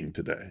I'm drinking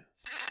today.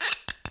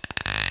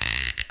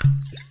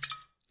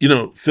 You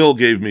know, Phil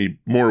gave me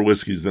more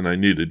whiskeys than I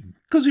needed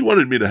because he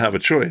wanted me to have a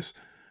choice.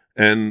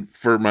 And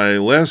for my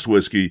last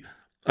whiskey,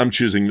 I'm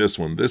choosing this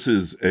one. This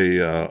is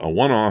a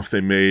one-off they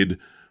made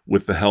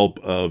with the help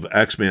of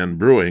Axeman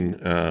Brewing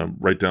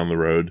right down the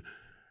road.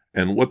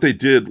 And what they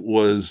did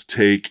was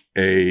take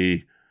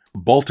a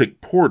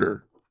Baltic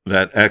Porter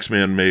that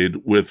Axeman made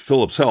with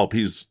Philip's help.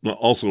 He's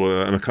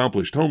also an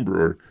accomplished home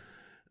brewer.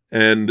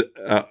 And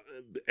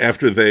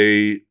after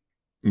they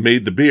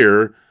made the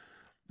beer,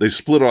 they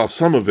split off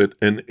some of it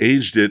and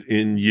aged it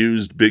in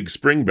used Big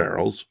Spring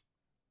barrels.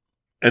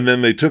 And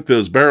then they took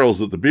those barrels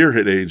that the beer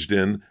had aged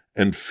in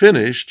and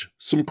finished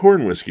some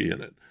corn whiskey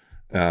in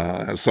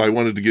it. So I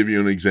wanted to give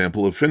you an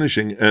example of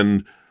finishing.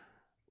 And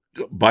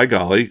by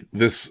golly,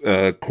 this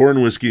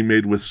corn whiskey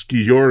made with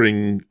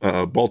Skjoring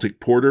Baltic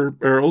Porter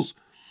barrels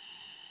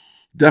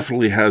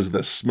definitely has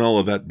the smell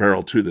of that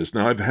barrel to this.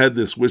 Now, I've had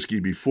this whiskey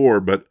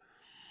before, but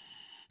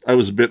I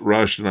was a bit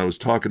rushed and I was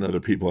talking to other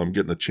people. I'm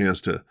getting a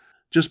chance to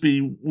just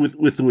be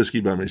with the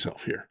whiskey by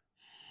myself here.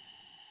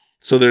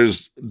 So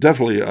there's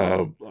definitely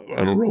an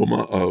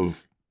aroma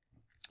of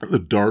the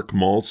dark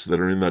malts that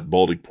are in that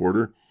Baltic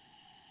Porter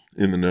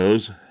in the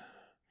nose.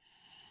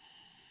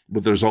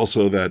 But there's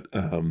also that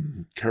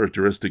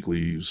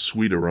characteristically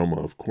sweet aroma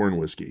of corn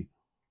whiskey.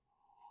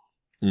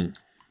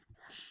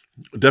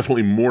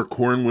 Definitely more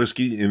corn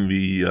whiskey in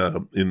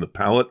the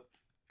palate.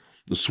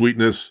 The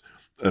sweetness,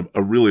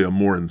 really a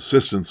more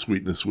insistent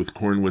sweetness with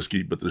corn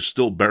whiskey, but there's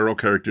still barrel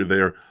character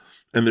there.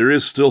 And there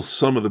is still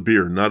some of the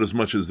beer, not as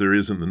much as there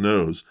is in the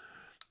nose.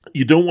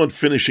 You don't want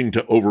finishing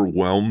to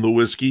overwhelm the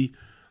whiskey.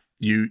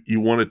 You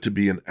want it to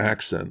be an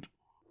accent.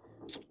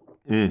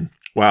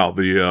 Wow,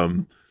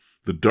 the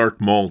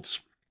dark malts,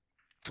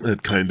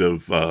 that kind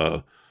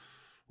of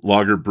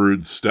lager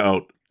brewed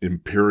stout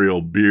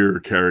imperial beer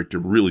character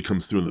really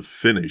comes through in the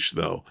finish,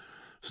 though.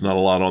 It's not a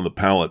lot on the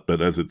palate,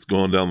 but as it's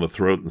going down the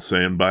throat and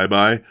saying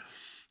bye-bye,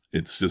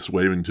 it's just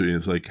waving to you.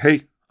 It's like,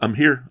 hey, I'm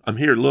here.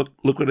 Look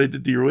what I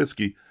did to your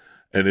whiskey.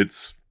 And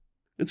it's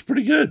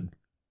pretty good.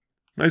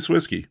 Nice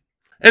whiskey.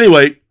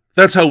 Anyway,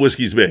 that's how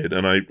whiskey's made.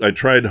 And I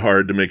tried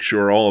hard to make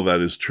sure all of that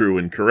is true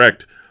and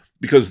correct,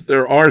 because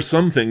there are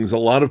some things a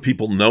lot of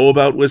people know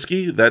about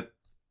whiskey that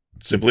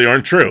simply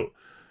aren't true.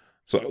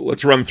 So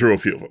let's run through a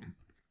few of them.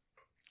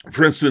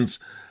 For instance,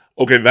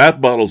 okay,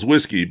 that bottle's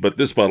whiskey, but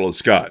this bottle is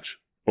Scotch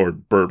or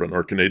bourbon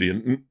or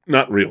Canadian.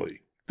 Not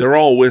really. They're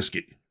all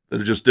whiskey. They're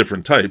just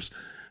different types.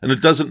 And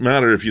it doesn't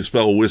matter if you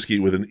spell whiskey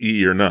with an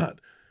E or not.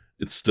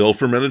 It's still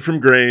fermented from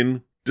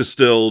grain,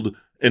 distilled,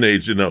 and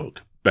aged in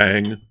oak.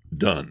 Bang,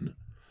 done.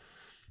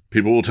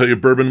 People will tell you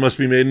bourbon must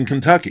be made in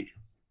Kentucky.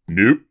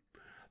 Nope.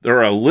 There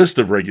are a list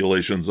of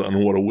regulations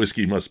on what a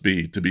whiskey must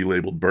be to be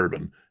labeled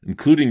bourbon,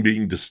 including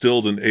being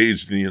distilled and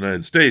aged in the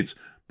United States,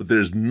 but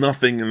there's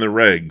nothing in the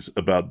regs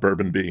about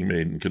bourbon being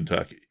made in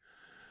Kentucky.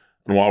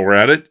 And while we're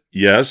at it,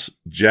 yes,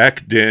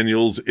 Jack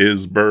Daniels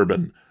is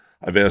bourbon.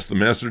 I've asked the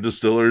master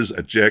distillers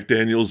at Jack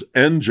Daniels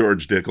and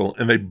George Dickel,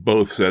 and they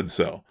both said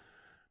so.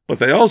 But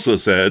they also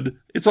said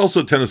it's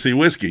also Tennessee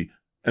whiskey,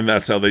 and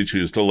that's how they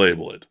choose to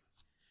label it.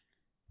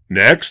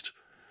 Next,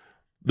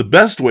 the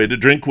best way to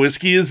drink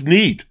whiskey is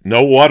neat.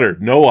 No water,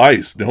 no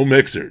ice, no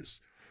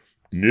mixers.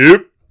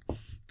 Nope.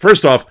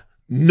 First off,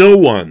 no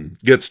one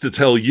gets to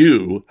tell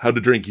you how to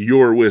drink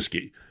your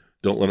whiskey.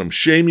 Don't let them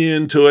shame you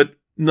into it.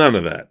 None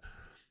of that.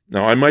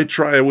 Now, I might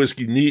try a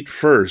whiskey neat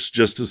first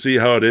just to see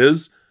how it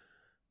is,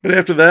 but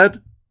after that,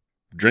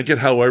 drink it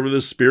however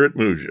the spirit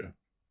moves you,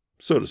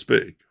 so to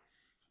speak.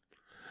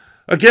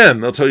 Again,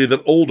 they'll tell you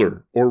that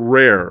older or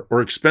rare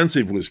or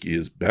expensive whiskey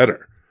is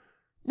better.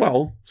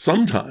 Well,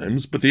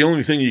 sometimes, but the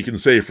only thing you can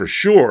say for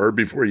sure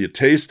before you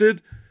taste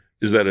it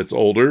is that it's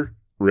older,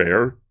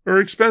 rare, or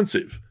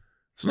expensive.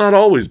 It's not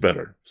always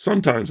better.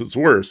 Sometimes it's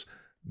worse.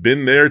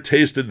 Been there,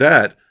 tasted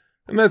that,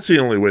 and that's the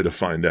only way to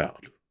find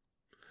out.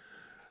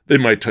 They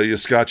might tell you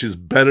Scotch is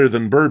better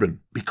than bourbon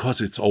because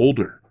it's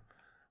older.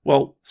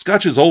 Well,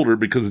 Scotch is older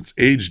because it's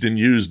aged in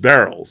used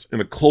barrels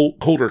in a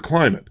colder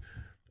climate,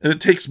 and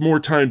it takes more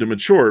time to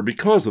mature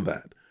because of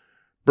that.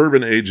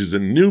 Bourbon ages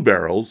in new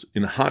barrels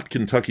in hot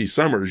Kentucky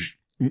summers,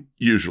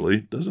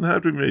 usually. Doesn't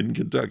have to be made in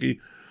Kentucky.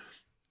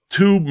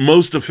 Two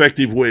most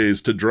effective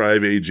ways to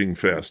drive aging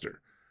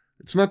faster.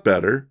 It's not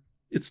better,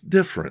 it's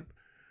different.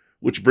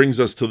 Which brings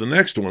us to the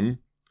next one.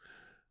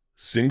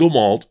 Single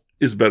malt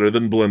is better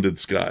than blended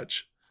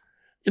Scotch.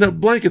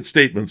 Blanket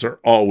statements are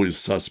always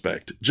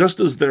suspect. Just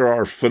as there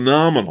are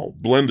phenomenal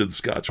blended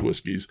Scotch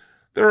whiskeys,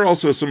 there are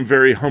also some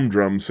very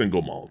humdrum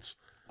single malts.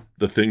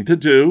 The thing to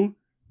do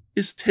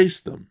is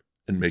taste them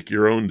and make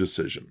your own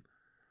decision.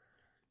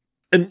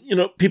 And,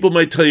 people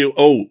might tell you,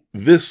 oh,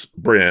 this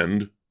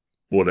brand,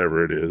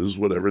 whatever it is,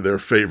 whatever their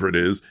favorite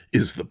is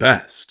the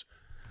best.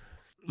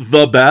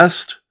 The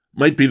best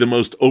might be the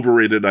most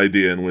overrated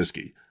idea in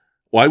whiskey.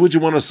 Why would you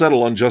want to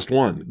settle on just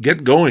one?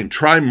 Get going.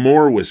 Try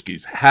more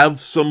whiskeys.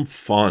 Have some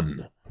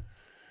fun.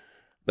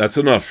 That's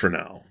enough for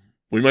now.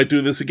 We might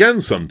do this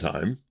again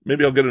sometime.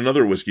 Maybe I'll get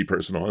another whiskey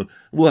person on.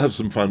 We'll have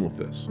some fun with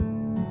this.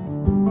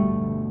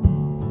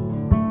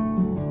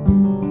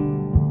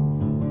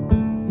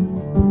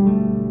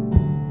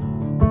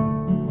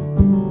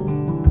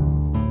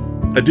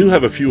 I do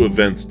have a few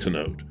events to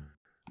note.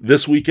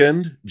 This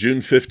weekend, June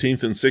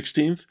 15th and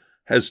 16th,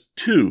 has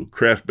 2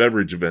 craft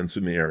beverage events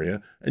in the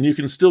area, and you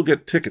can still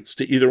get tickets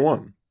to either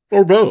one,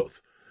 or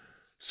both.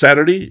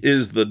 Saturday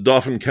is the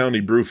Dauphin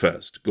County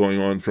Brewfest, going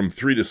on from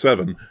 3 to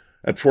 7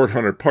 at Fort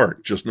Hunter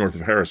Park, just north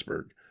of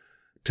Harrisburg.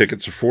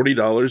 Tickets are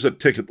 $40 at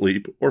Ticket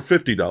Leap or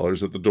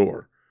 $50 at the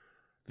door.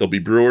 There'll be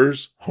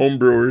brewers, home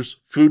brewers,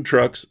 food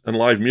trucks, and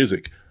live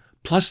music.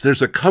 Plus,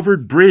 there's a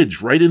covered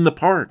bridge right in the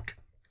park.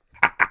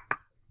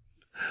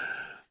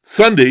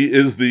 Sunday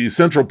is the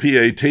Central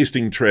PA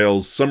Tasting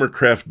Trails Summer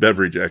Craft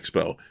Beverage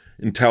Expo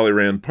in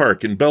Talleyrand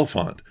Park in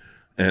Bellefonte.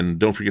 And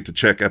don't forget to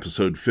check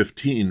episode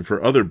 15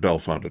 for other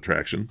Bellefonte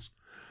attractions.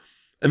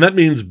 And that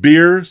means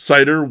beer,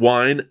 cider,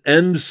 wine,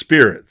 and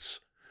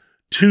spirits.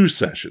 2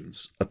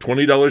 sessions, a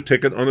 $20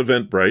 ticket on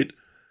Eventbrite,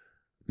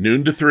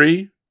 noon to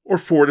 3 or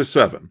 4 to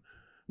 7,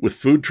 with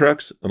food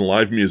trucks and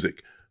live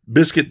music.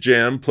 Biscuit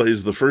Jam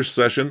plays the first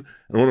session,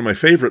 and one of my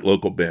favorite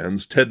local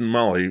bands, Ted and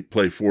Molly,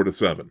 play 4 to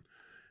 7.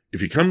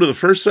 If you come to the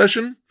first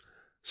session,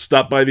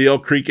 stop by the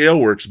Elk Creek Ale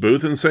Works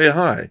booth and say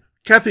hi.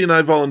 Kathy and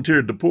I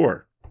volunteered to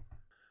pour.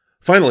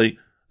 Finally,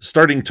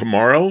 starting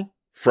tomorrow,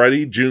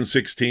 Friday, June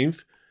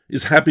 16th,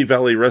 is Happy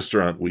Valley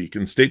Restaurant Week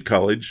in State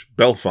College,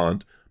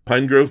 Bellefonte,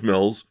 Pine Grove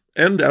Mills,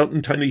 and out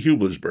in tiny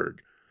Hublersburg.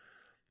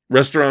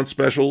 Restaurant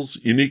specials,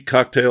 unique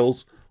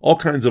cocktails, all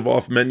kinds of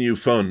off-menu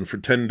fun for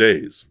 10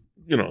 days.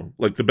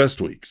 Like the best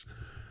weeks.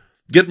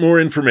 Get more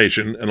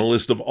information and a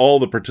list of all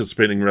the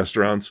participating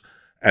restaurants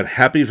at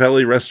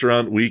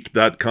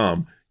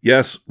happyvalleyrestaurantweek.com.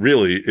 Yes,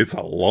 really, it's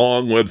a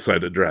long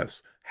website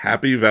address.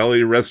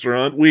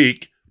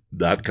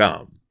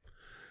 happyvalleyrestaurantweek.com.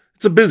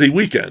 It's a busy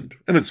weekend,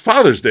 and it's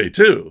Father's Day,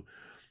 too.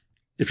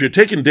 If you're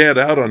taking Dad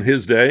out on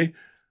his day,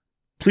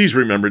 please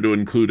remember to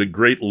include a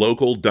great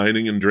local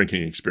dining and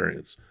drinking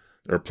experience.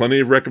 There are plenty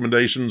of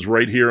recommendations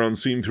right here on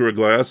Seen Through a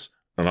Glass,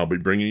 and I'll be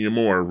bringing you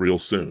more real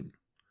soon.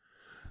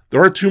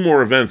 There are 2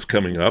 more events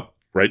coming up,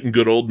 right in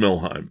good old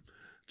Millheim.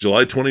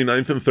 July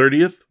 29th and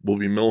 30th will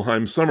be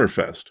Millheim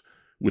Summerfest,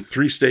 with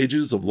 3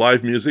 stages of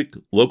live music,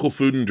 local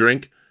food and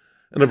drink,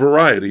 and a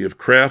variety of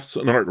crafts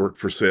and artwork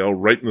for sale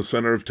right in the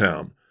center of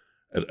town,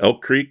 at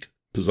Elk Creek,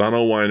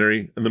 Pisano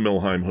Winery, and the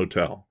Millheim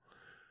Hotel.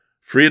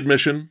 Free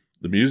admission,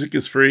 the music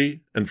is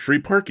free, and free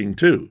parking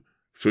too.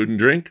 Food and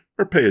drink,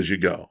 or pay as you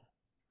go.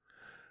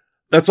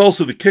 That's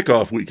also the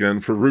kickoff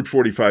weekend for Route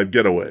 45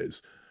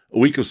 Getaways, a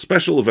week of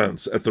special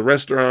events at the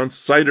restaurants,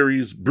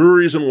 cideries,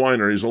 breweries, and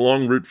wineries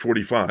along Route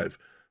 45,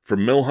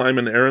 from Millheim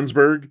and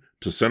Aaronsburg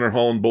to Center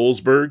Hall and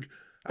Boalsburg,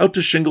 out to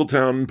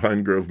Shingletown and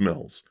Pine Grove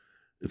Mills.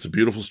 It's a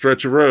beautiful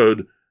stretch of road,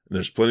 and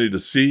there's plenty to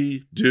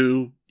see,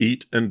 do,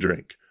 eat, and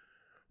drink.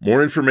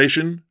 More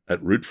information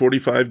at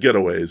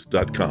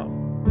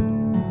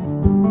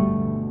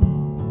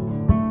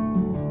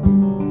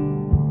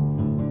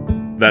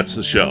route45getaways.com. That's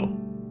the show.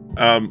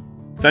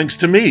 Thanks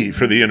to me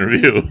for the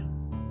interview.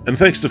 And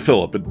thanks to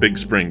Philip at Big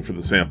Spring for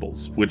the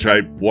samples, which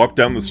I walked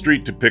down the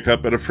street to pick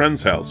up at a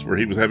friend's house where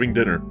he was having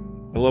dinner.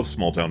 I love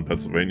small-town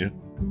Pennsylvania.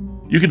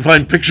 You can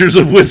find pictures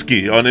of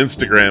whiskey on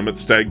Instagram at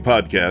Stag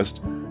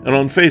Podcast and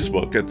on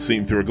Facebook at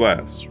Seen Through a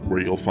Glass,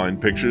 where you'll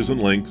find pictures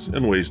and links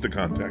and ways to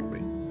contact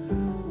me.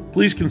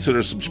 Please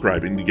consider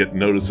subscribing to get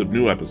notice of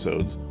new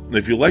episodes, and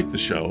if you like the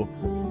show,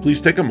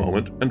 please take a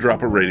moment and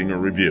drop a rating or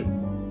review.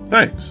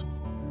 Thanks!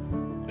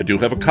 I do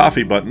have a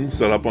coffee button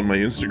set up on my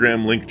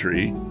Instagram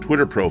Linktree,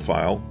 Twitter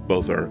profile,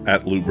 both are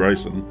at Lou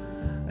Bryson,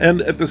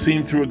 and at the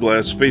Seen Through a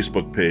Glass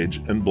Facebook page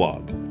and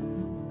blog.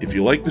 If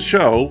you like the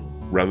show,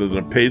 rather than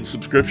a paid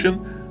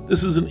subscription,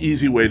 this is an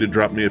easy way to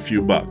drop me a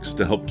few bucks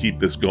to help keep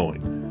this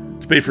going,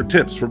 to pay for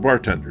tips for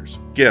bartenders,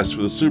 gas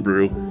for the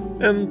Subaru,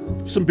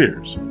 and some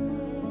beers.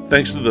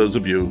 Thanks to those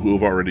of you who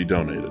have already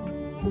donated.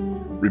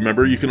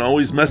 Remember, you can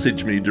always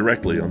message me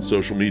directly on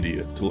social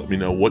media to let me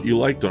know what you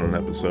liked on an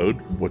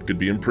episode, what could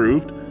be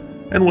improved,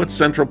 and what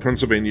Central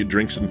Pennsylvania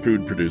drinks and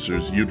food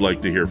producers you'd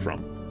like to hear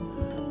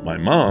from. My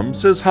mom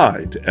says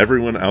hi to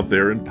everyone out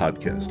there in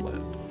podcast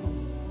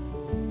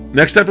land.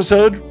 Next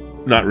episode?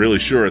 Not really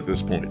sure at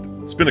this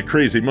point. It's been a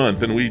crazy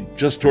month and we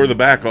just tore the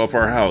back off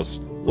our house.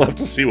 We'll have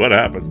to see what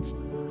happens.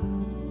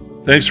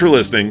 Thanks for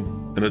listening,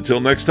 and until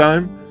next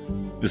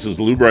time, this is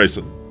Lou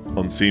Bryson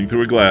on Seen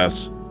Through a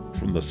Glass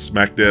from the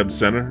smack dab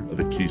center of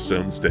the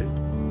Keystone State.